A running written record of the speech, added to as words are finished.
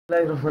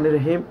রহমানির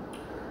রহিম।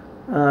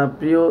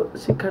 প্রিয়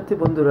শিক্ষার্থী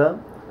বন্ধুরা,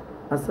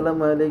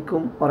 আসসালামু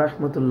আলাইকুম ওয়া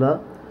রাহমাতুল্লাহ।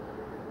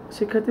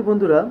 শিক্ষার্থী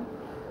বন্ধুরা,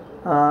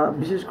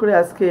 বিশেষ করে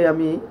আজকে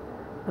আমি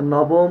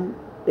নবম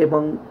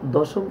এবং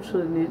দশম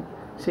শ্রেণীর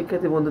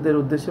শিক্ষার্থী বন্ধুদের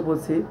উদ্দেশ্যে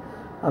বলছি।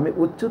 আমি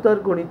উচ্চতর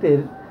গণিতের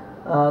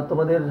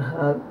তোমাদের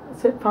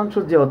সেট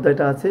ফাংশন যে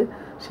অধ্যায়টা আছে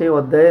সেই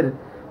অধ্যায়ের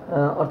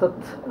অর্থাৎ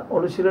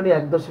অনুশীলনী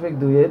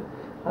 1.2-এর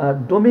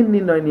ডোমেন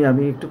নির্ণয় নিয়ে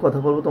আমি একটু কথা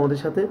বলবো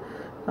তোমাদের সাথে।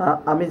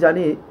 আমি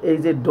জানি এই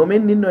যে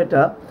ডোমেন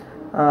নির্ণয়টা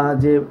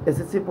যে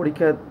এসএসসি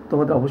পরীক্ষায়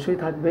তোমাদের অবশ্যই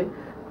থাকবে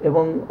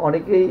এবং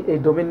অনেকেই এই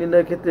ডোমেন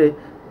নির্ণয়ের ক্ষেত্রে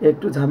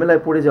একটু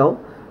ঝামেলায় পড়ে যাও।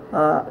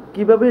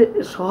 কিভাবে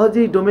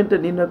সহজেই ডোমেনটা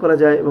নির্ণয় করা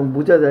যায় এবং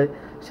বোঝা যায়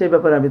সেই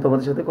ব্যাপারে আমি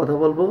তোমাদের সাথে কথা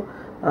বলবো।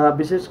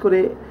 বিশেষ করে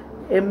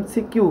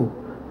এমসিকিউ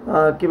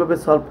কীভাবে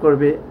সলভ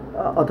করবে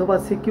অথবা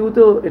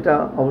সিকিউতেও এটা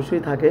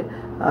অবশ্যই থাকে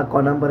ক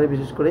নাম্বারে।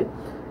 বিশেষ করে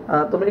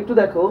তোমরা একটু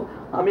দেখো,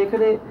 আমি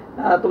এখানে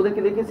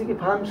তোমাদেরকে লিখেছি কি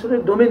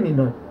ফাংশনের ডোমেন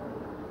নির্ণয়।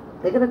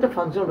 এখানে একটা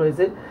ফাংশন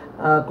রয়েছে,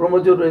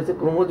 ক্রোমোজোর রয়েছে।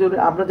 ক্রোমোজোরে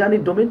আমরা জানি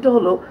ডোমেনটা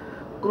হলো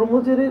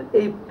ক্রোমোজোরের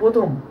এই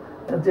প্রথম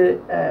যে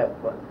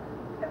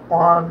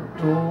 1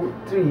 2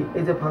 3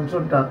 এই যে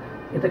ফাংশনটা,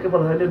 এটাকে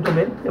বলা হয়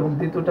ডোমেন এবং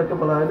দ্বিতীয়টাকে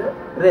বলা হয়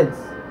রেঞ্জ।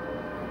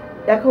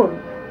 এখন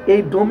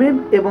এই ডোমেন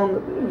এবং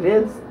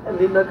রেঞ্জ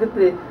নির্ণয়ের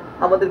ক্ষেত্রে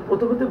আমাদের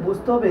প্রথমত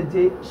বুঝতে হবে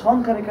যে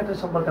সংখ্যা রেখাটা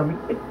সম্পর্কে আমি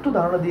একটু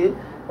ধারণা দিয়ে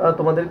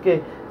তোমাদেরকে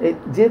এই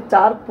যে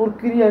 4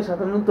 প্রক্রিয়ায়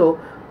সাধারণত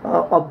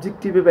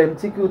অবজেক্টিভে বা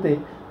এমসিকিউতে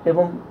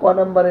এবং ক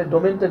নাম্বারের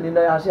ডোমেনটা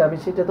নির্ণয় আসে, আমি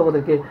সেটা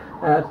তোমাদেরকে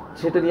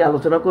সেটা নিয়ে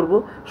আলোচনা করব।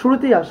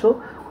 শুরুতেই আসো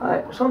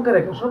সংখ্যা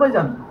রেখা, সবাই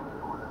জানো।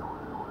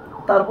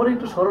 তারপরে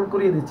একটু স্মরণ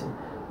করিয়ে দিচ্ছি,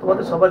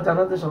 তোমাদের সবার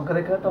জানা যে সংখ্যা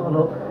রেখাটা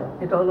হলো,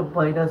 এটা হলো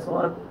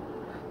 -1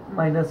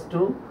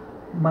 -2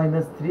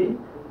 -3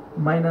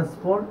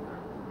 -4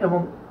 এবং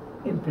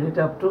ইনফিনিটি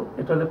আপ টু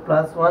এটা হলো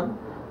 +1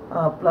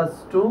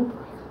 +2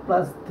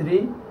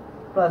 +3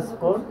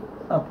 +4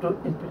 আপ টু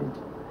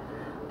ইনফিনিটি।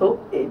 তো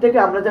এইটাকে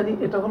আমরা জানি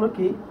এটা হলো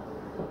কি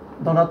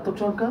ধনাত্মক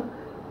সংখ্যা,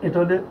 এটা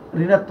হলো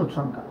ঋণাত্মক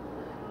সংখ্যা।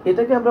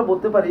 এটাকে আমরা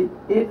বলতে পারি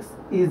x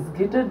ইজ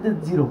গ্রেটার দেন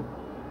 0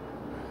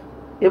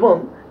 এবং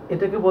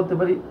এটাকে বলতে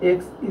পারি x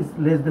ইজ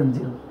লেস দেন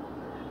 0।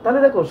 তাহলে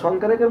দেখো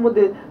সংখ্যা রেখার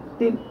মধ্যে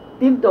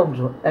তিনটা অংশ,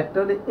 একটা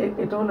হলো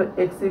এটা হলো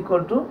x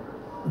ইকুয়াল টু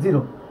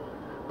 0।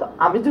 তো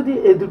আমি যদি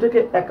এই দুটোকে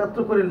একাত্র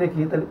করে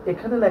লিখি তাহলে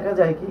এখানে লেখা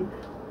যায় কি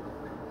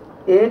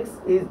x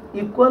is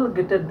equal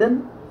greater than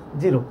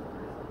 0,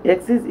 x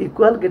is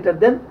equal greater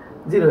than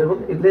 0 এবং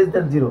লেস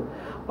দেন 0।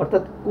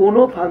 অর্থাৎ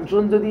কোনো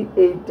ফাংশন যদি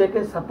এইটাকে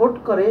সাপোর্ট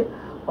করে,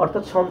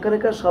 অর্থাৎ সংখ্যা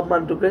রেখার সব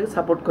মানটুকুকে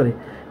সাপোর্ট করে,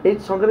 এই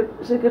সংখ্যা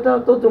রেখাটা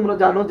তো তোমরা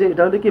জানো যে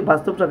এটা হলো কি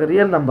বাস্তব সংখ্যা,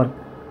 রিয়েল নাম্বার।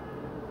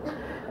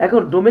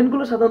 এখন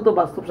ডোমেনগুলো সাধারণত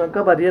বাস্তব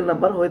সংখ্যা বা রিয়েল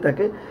নাম্বার হয়ে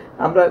থাকে।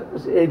 আমরা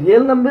এই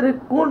রিয়েল নাম্বারের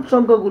কোন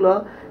সংখ্যাগুলো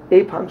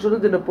এই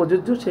ফাংশনের জন্য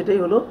প্রযোজ্য সেটাই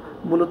হলো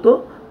মূলত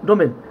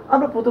ডোমেন।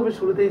 আমরা প্রথমে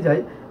শুরুতেই যাই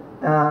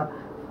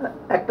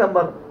 1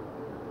 নাম্বার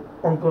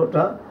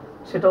অঙ্কটা,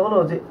 সেটা হলো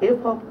যে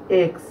f of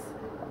x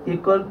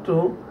equal to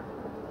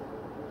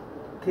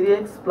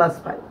 3x +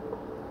 5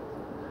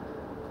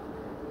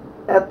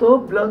 এত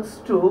বিলংস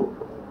টু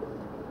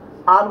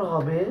আর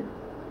হবে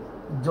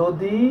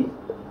যদি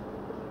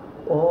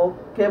ও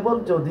কেবল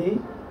যদি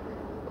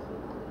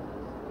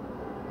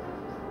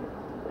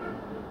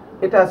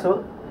এটা আসো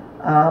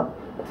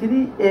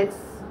 3x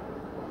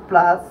 +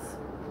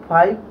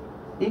 5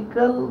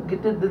 ইকুয়াল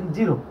গ্রেটার দেন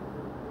 0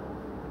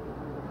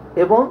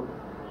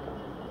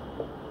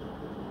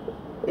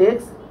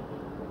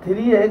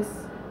 এবং3x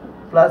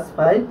 +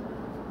 5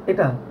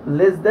 এটা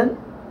লেস দেন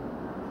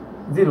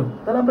 0।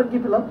 তাহলে আমরা কি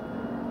পেলাম,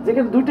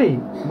 যেখানে দুটোই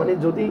মানে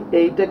যদি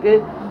এইটাকে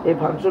এই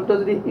ফাংশনটা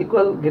যদি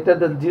ইকুয়াল গ্রেটার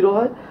দেন 0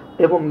 হয়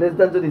এবং লেস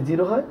দেন যদি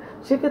 0 হয়,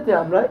 সেক্ষেত্রে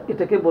আমরা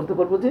এটাকে বলতে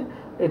পারবো যে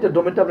এটা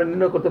ডোমেনটা আমরা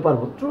নির্ণয় করতে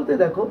পারবো। শুরুতে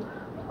দেখো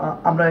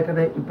আমরা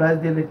এখানে প্রাইস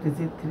দিয়ে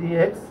লিখতেছি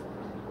 3x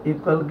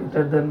ইকুয়াল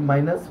গ্রেটার দেন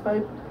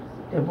 -5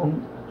 এবং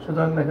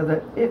সুতরাং লেখা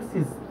যায় x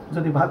ইজ,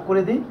 যদি ভাগ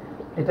করে দিই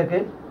এটাকে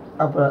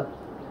আমরা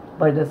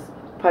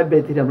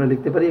 -5/3 আমরা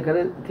লিখতে পারি।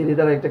 এখানে 3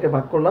 দ্বারা এটাকে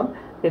ভাগ করলাম,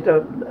 এটা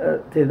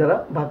 3 দ্বারা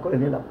ভাগ করে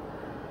নিলাম।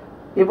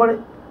 এবারে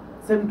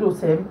same to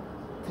same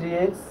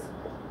 3x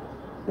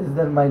is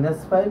then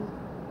 -5,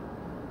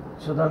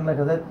 সুতরাং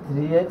লেখা যায়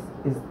 3x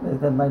ইজ লেস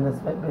দেন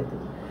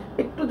 -5/3।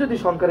 একটু যদি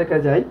সংখ্যা রেখা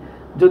যায়,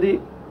 যদি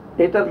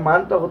এটার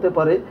মানটা হতে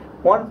পারে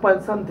 1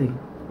 পয়েন্ট সামথিং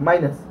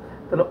মাইনাস,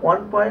 তাহলে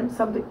 1 পয়েন্ট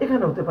সামথিং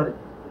এখানে হতে পারে।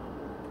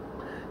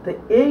 তো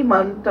এই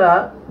মানটা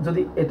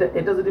যদি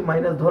এটা যদি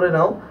মাইনাস ধরে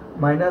নাও,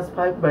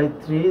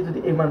 -5/3 যদি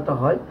এই মানটা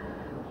হয়,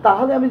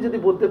 তাহলে আমি যদি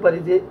বলতে পারি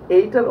যে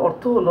এইটার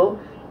অর্থ হলো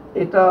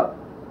এটা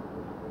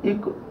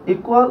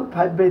ইকুয়াল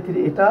 5/3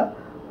 এটা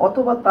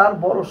অথবা তার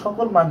বড়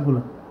সকল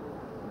মানগুলো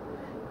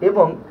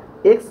এবং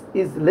x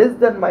ইজ লেস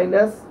দেন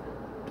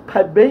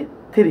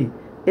 -5/3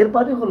 এর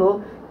মানে হলো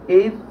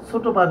এই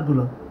ছোট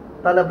মানগুলো।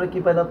 তাহলে আমরা কি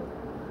পেলাম,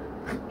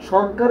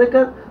 সংখ্যা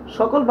রেখার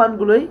সকল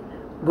মানগুলোই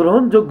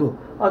গ্রহণযোগ্য।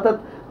 অর্থাৎ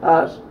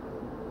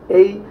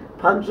এই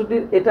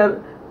ফাংশনটির এটার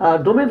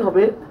ডোমেন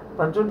হবে,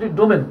 ফাংশনটির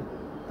ডোমেন।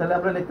 তাহলে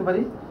আমরা লিখতে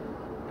পারি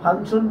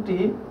ফাংশনটি,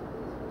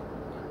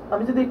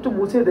 আমি যদি একটু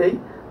মুছে দেই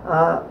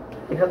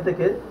এখান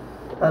থেকে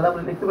তাহলে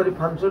আমরা লিখতে পারি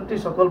ফাংশনটি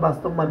সকল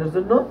বাস্তব মানের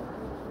জন্য,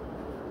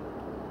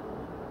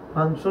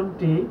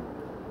 ফাংশনটি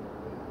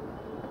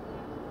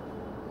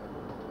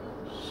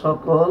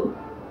সকল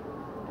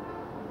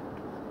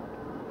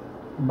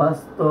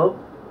বাস্তব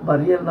বা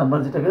রিয়েল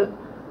নাম্বার যেটাকে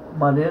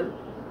মানের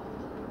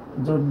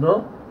জন্য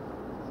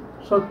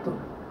সত্য।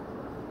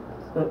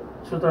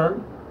 সুতরাং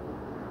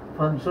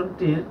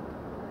ফাংশনটির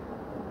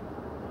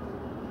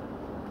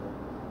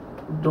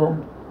ডোম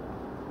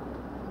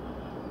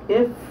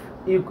এফ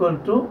ইকুয়াল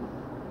টু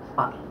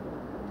আর,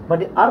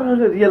 মানে আর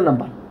হলো রিয়েল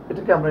নাম্বার।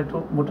 এটাকে আমরা একটু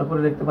মোটা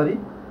করে লিখতে পারি,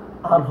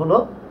 আর হলো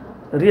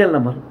রিয়েল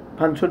নাম্বার।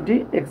 ফাংশনটি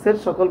এক্স এর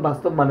সকল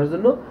বাস্তব মানের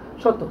জন্য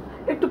সত্য।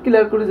 একটু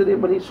ক্লিয়ার করে যদি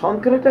মানে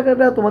সংখ্যার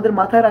টাকাটা তোমাদের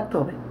মাথায় রাখতে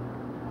হবে।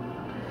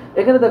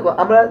 এখানে দেখো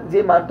আমরা যে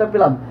মানটা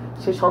পেলাম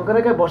সেই সংখ্যা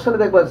রেখায় বসালে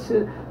দেখবা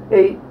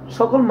এই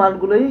সকল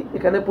মানগুলোই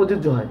এখানে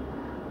প্রযোজ্য হয়।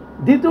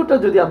 দ্বিতীয়টা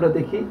যদি আমরা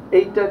দেখি,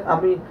 এইটা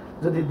আমি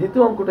যদি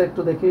দ্বিতীয় অঙ্কটা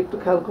একটু দেখি, একটু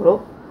খেয়াল করো,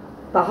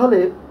 তাহলে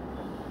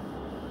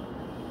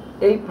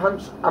এই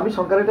আমি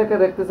সংখ্যা রেখাকে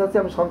রাখতে চাচ্ছি,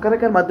 আমি সংখ্যা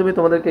রেখার মাধ্যমে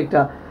তোমাদেরকে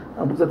একটা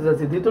বোঝাতে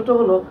চাচ্ছি। দ্বিতীয়টা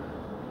হলো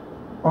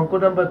অঙ্ক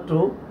number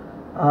 2,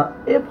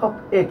 F of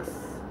x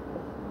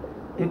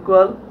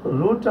equal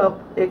root of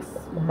x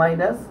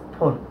minus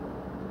 4।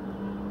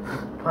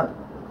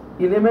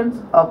 Elements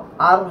of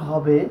আর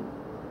হবে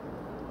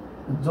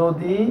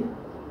যদি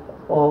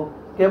ও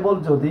কেবল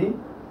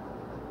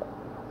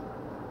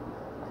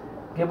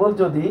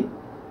যদি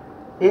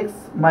এক্স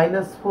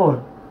মাইনাস 4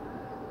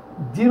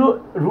 জিরো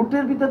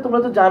রুটের ভিতরে, তোমরা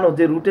তো জানো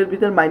যে রুটের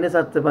ভিতরে মাইনাস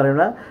আসতে পারে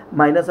না।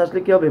 মাইনাস আসলে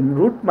কি হবে,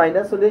 রুট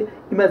মাইনাস হলে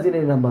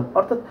ইমাজিনারি নাম্বার,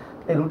 অর্থাৎ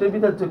এই রুটের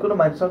ভিতরে যে কোনো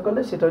মাইনাস সংখ্যা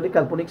হলে সেটা হলে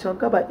কাল্পনিক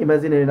সংখ্যা বা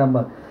ইমাজিনারি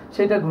নাম্বার,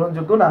 সেটা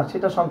গ্রহণযোগ্য না,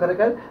 সেটা সংখ্যা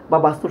রেখার বা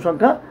বাস্তব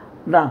সংখ্যা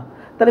না।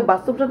 তাহলে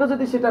বাস্তব সংখ্যা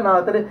যদি সেটা না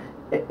হয়, তাহলে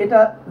এটা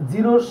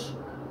জিরোর,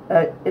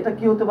 এটা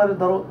কি হতে পারে,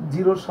 ধরো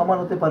জিরোর সমান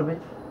হতে পারবে,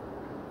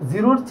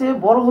 জিরোর চেয়ে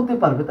বড় হতে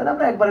পারবে। তাহলে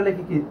আমরা একবারে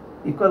লিখি কি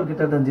ইকুয়াল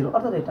গ্রেটার দ্যান জিরো,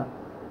 অর্থাৎ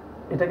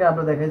এটাকে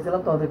আমরা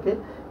দেখাইছিলাম তোমাদেরকে,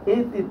 এই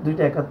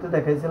দুইটা একাত্রে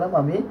দেখাইছিলাম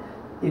আমি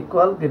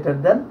equal greater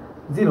than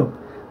zero.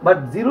 But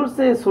জিরোর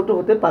চেয়ে ছোট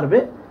হতে পারবে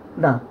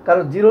না,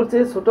 কারণ জিরোর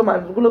চেয়ে ছোট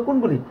মানগুলো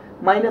কোনগুলি,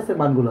 মাইনাসের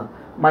মানগুলো।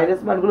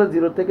 মাইনাস মানগুলো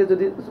জিরো থেকে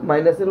যদি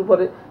মাইনাসের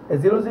উপরে,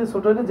 জিরো যদি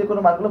ছোট হলে যে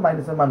কোনো মানগুলো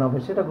মাইনাসের মান হবে,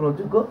 সেটা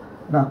গ্রহণযোগ্য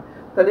না।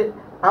 তাহলে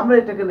আমরা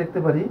এটাকে লিখতে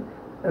পারি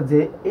যে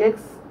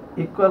x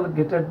equal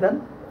greater than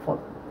 4,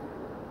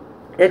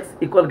 x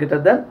equal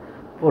greater than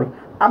 4।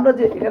 আমরা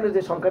যে এখানে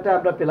যে সংখ্যাটা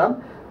আমরা পেলাম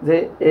যে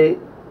এই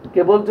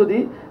কেবল যদি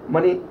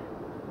মানে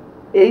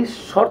এই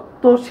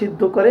শর্ত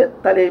সিদ্ধ করে,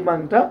 তাহলে এই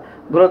মানটা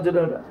গ্রহণযোগ্য,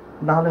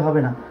 না হলে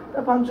হবে না। তা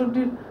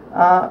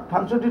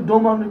ফাংশনটির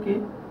ডোম মানে কি,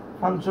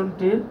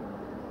 ফাংশনটির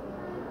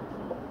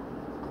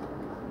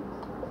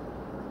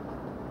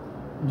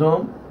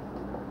ডোম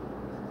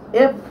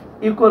এফ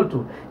ইকুয়াল টু,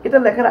 এটা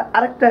লেখার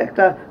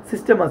একটা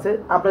সিস্টেম আছে।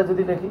 আমরা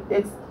যদি লিখি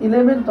x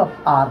element of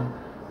R,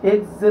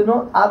 x যেন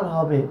আর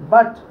হবে,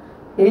 বাট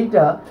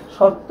এইটা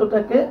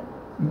শর্তটাকে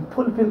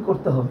ফুলফিল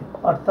করতে হবে,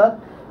 অর্থাৎ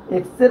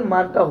এক্স এর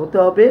মানটা হতে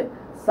হবে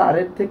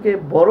 4-এর থেকে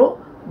বড়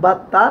বা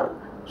তার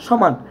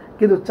সমান,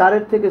 কিন্তু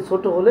 4-এর থেকে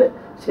ছোট হলে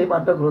সেই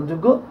মানটা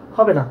গ্রহণযোগ্য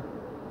হবে না।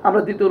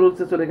 আমরা দ্বিতীয়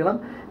রুলসে চলে গেলাম।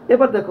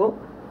 এবার দেখো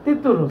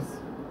তৃতীয় রুলস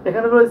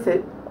এখানে রয়েছে,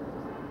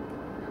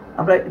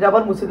 আমরা এটা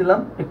আবার মুছে দিলাম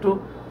একটু,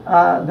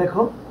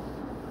 দেখো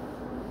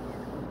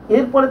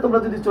এরপরে তোমরা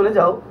যদি চলে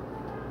যাও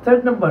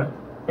 3rd নাম্বার,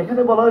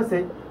 এখানে বলা হয়েছে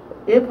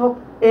F of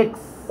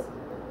x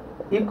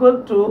equal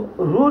to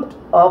root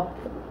of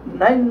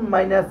 9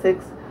 minus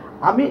x.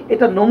 আমি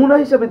এটা নমুনা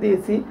হিসাবে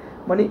দিয়েছি,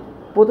 মানে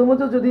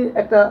প্রথমত যদি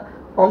একটা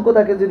অঙ্ক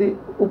থাকে, যদি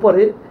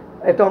উপরে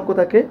একটা অঙ্ক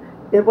থাকে,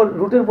 এরপর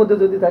রুটের মধ্যে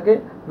যদি থাকে,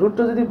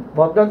 রুটটা যদি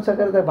ভগ্নাংশ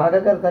আকারে থাকে,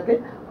 ভাগাকার থাকে,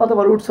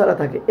 অথবা রুট ছাড়া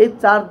থাকে, এই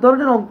 4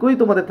 ধরনের অঙ্কই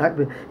তোমাদের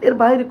থাকবে। এর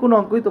বাইরে কোনো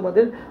অঙ্কই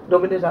তোমাদের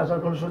ডোমিনেশন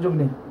আসার কোনো সুযোগ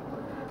নেই।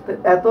 তো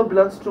এত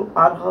বিলংস টু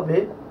আর হবে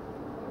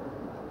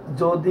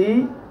যদি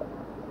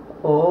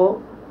ও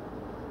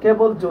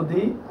কেবল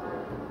যদি,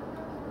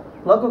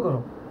 লক্ষ্য করো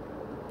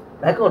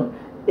এখন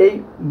এই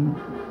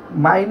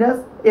মাইনাস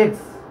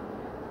এক্স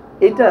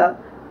এটা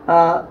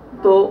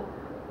তো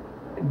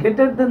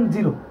গ্রেটার দেন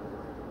জিরো,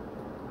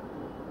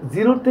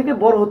 জিরোর থেকে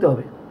বড় হতে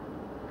হবে,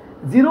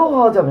 জিরো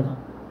হওয়া যাবে না,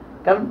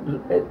 কারণ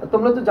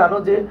তোমরা তো জানো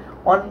যে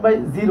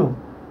 1/0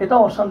 এটা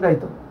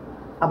অসংজ্ঞায়িত।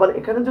 আবার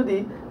এখানে যদি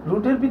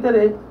রুটের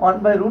ভিতরে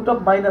 1/√,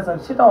 মাইনাস আর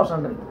সেটা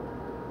অসংজ্ঞায়িত,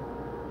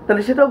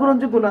 তাহলে সেটাও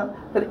গ্রহণযোগ্য না।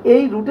 তাহলে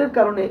এই রুটের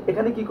কারণে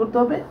এখানে কি করতে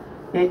হবে,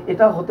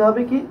 এটা হতে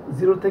হবে কি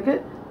জিরোর থেকে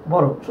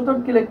বড়। সুতরাং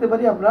কি লিখতে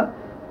পারি আমরা,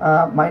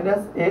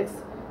 মাইনাস এক্স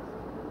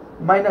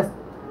মাইনাস,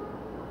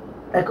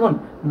 এখন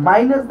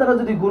মাইনাস দ্বারা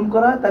যদি গুণ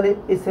করা হয় তাহলে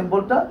এই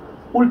সিম্বলটা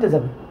উল্টে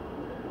যাবে,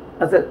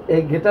 আচ্ছা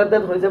এই গ্রেটার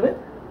দ্যান হয়ে যাবে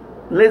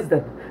লেস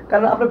দ্যান,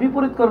 কারণ আমরা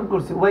বিপরীতকরণ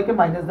করছি উভয়কে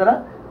মাইনাস দ্বারা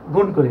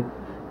গুণ করে।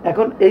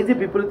 এখন এই যে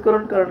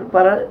বিপরীতকরণ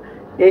করার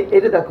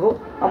এটা দেখো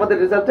আমাদের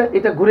রেজাল্টটা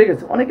এটা ঘুরে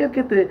গেছে। অনেকের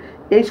ক্ষেত্রে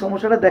এই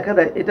সমস্যাটা দেখা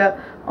দেয়, এটা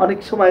অনেক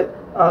সময়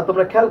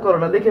তোমরা খেয়াল করো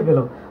না, দেখে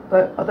ফেলো।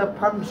 অর্থাৎ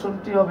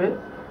ফাংশনটি হবে,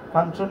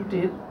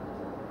 ফাংশনটির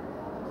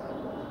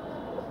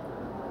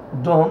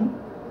ডোম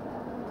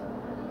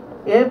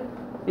F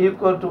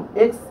equal to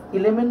x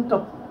element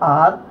of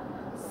are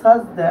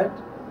such that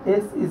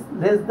x is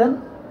less than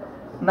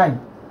 9।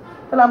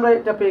 তাহলে আমরা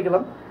এটা পেয়ে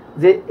গেলাম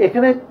যে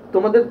এখানে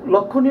তোমাদের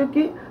লক্ষণীয়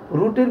কি,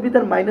 রুটের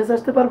ভিতর মাইনাস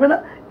আসতে পারবে না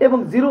এবং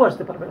জিরো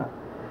আসতে পারবে না।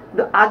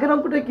 কিন্তু আগের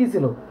অঙ্কটা কী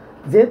ছিল,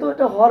 যেহেতু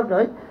এটা হর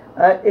নয়,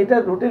 এটা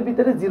রুটের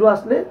ভিতরে জিরো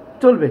আসলে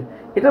চলবে।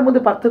 এটার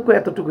মধ্যে পার্থক্য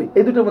এতটুকুই,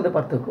 এই দুটোর মধ্যে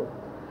পার্থক্য।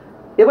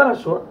 এবার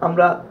আসো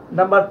আমরা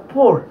নাম্বার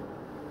 4,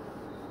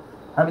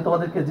 আমি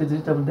তোমাদেরকে যে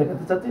জিনিসটা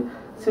দেখাতে চাচ্ছি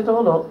সেটা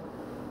হলো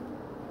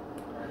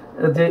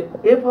যে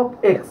F of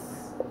x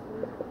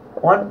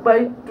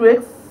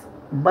 1/2x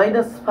 -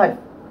 5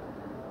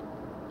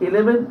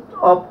 element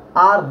of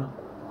আর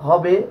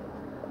হবে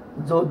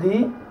যদি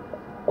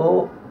ও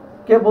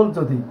কেবল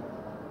যদি,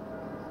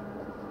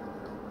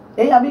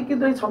 এই আমি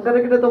কিন্তু এই সংখ্যা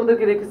রেখাটা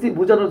তোমাদেরকে রেখেছি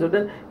বোঝানোর জন্য।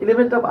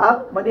 এলিমেন্ট অফ আর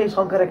মানে এই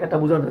সংখ্যা রেখাটা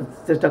বোঝানোর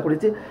চেষ্টা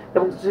করেছি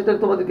এবং সেটা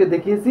তোমাদেরকে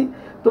দেখিয়েছি।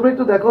 তোমরা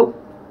একটু দেখো,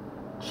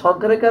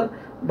 সংখ্যা রেখার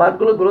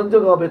মানগুলো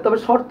গ্রহণযোগ্য হবে, তবে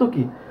শর্ত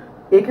কি,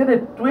 এখানে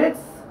 2x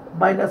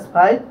 -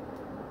 5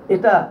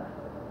 এটা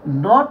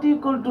not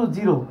equal to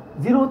zero,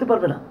 zero হতে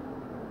পারবে না,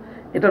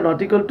 এটা নট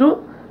ইকুয়াল টু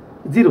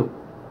জিরো।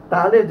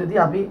 তাহলে যদি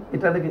আমি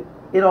এটা দেখি,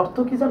 এর অর্থ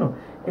কি জানো,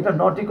 এটা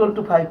নট ইকুয়াল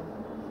টু 5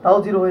 তাও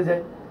জিরো হয়ে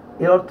যায়।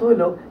 এর অর্থ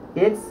হলো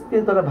এক্সকে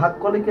তোরা ভাগ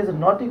করলে কি আছে,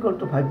 not equal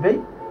to 5/2,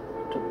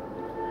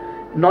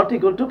 not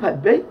equal to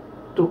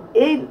 5/2।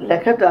 এই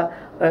লেখাটা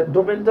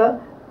ডোমেনটা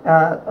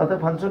অর্থাৎ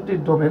ফাংশনটির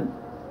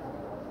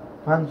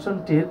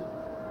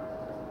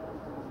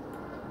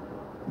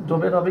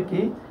ডোমেন হবে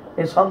কি,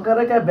 এই সংখ্যা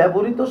রেখায়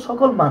ব্যবহৃত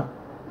সকল মান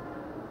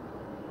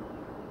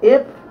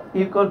f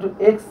equal to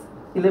x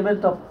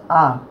element of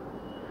আর।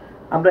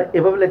 আমরা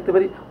এভাবে লিখতে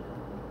পারি,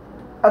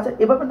 আচ্ছা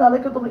এভাবে না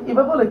লিখে তোমরা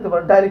এভাবেও লিখতে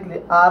পারো ডাইরেক্টলি,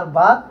 আর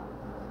বাদ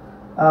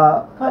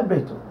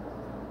 5/2,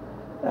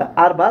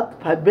 আর বাদ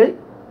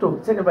 5/2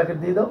 সেকেন্ড ব্র্যাকেট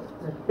দিয়ে দাও,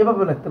 এভাবে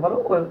লিখতে পারো,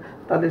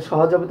 তাহলে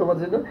সহজ হবে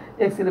তোমাদের জন্য।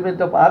 X element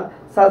of R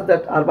such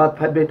that আর বাদ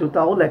 5/2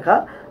 তাও লেখা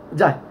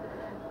যায়।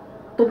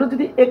 তোমরা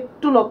যদি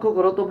একটু লক্ষ্য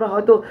করো, তোমরা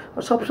হয়তো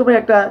সবসময়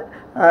একটা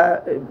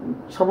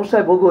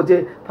সমস্যায় ভোগো যে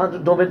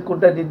ফাংশন ডোমেন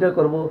কোনটা নির্ণয়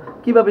করব,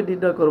 কিভাবে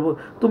নির্ণয় করব।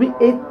 তুমি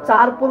এই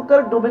 4 প্রকার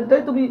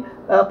ডোমেনটাই তুমি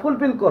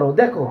ফুলফিল করো,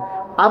 দেখো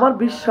আমার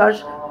বিশ্বাস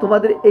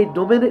তোমাদের এই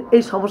ডোমেনের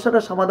এই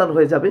সমস্যাটা সমাধান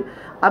হয়ে যাবে।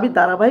 আমি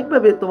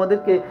ধারাবাহিকভাবে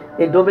তোমাদেরকে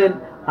এই ডোমেন,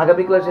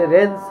 আগামী ক্লাসে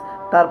রেঞ্জ,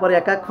 তারপরে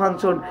এক এক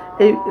ফাংশন,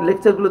 এই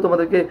লেকচারগুলো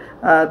তোমাদেরকে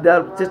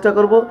দেওয়ার চেষ্টা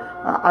করব।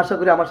 আশা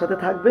করি আমার সাথে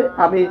থাকবে।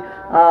 আমি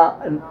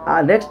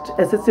নেক্সট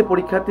এসএসসি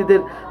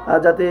পরীক্ষার্থীদের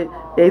যাতে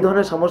এই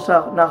ধরনের সমস্যা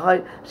না হয়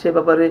সে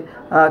ব্যাপারে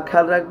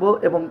খেয়াল রাখবো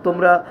এবং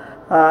তোমরা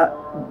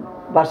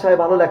বাসায়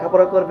ভালো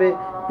লেখাপড়া করবে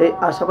এই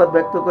আশাবাদ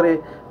ব্যক্ত করে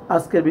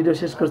আজকের ভিডিও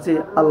শেষ করছি।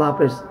 আল্লাহ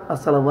হাফেজ।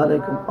 আসসালামু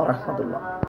আলাইকুম ওয়া রাহমাতুল্লাহ।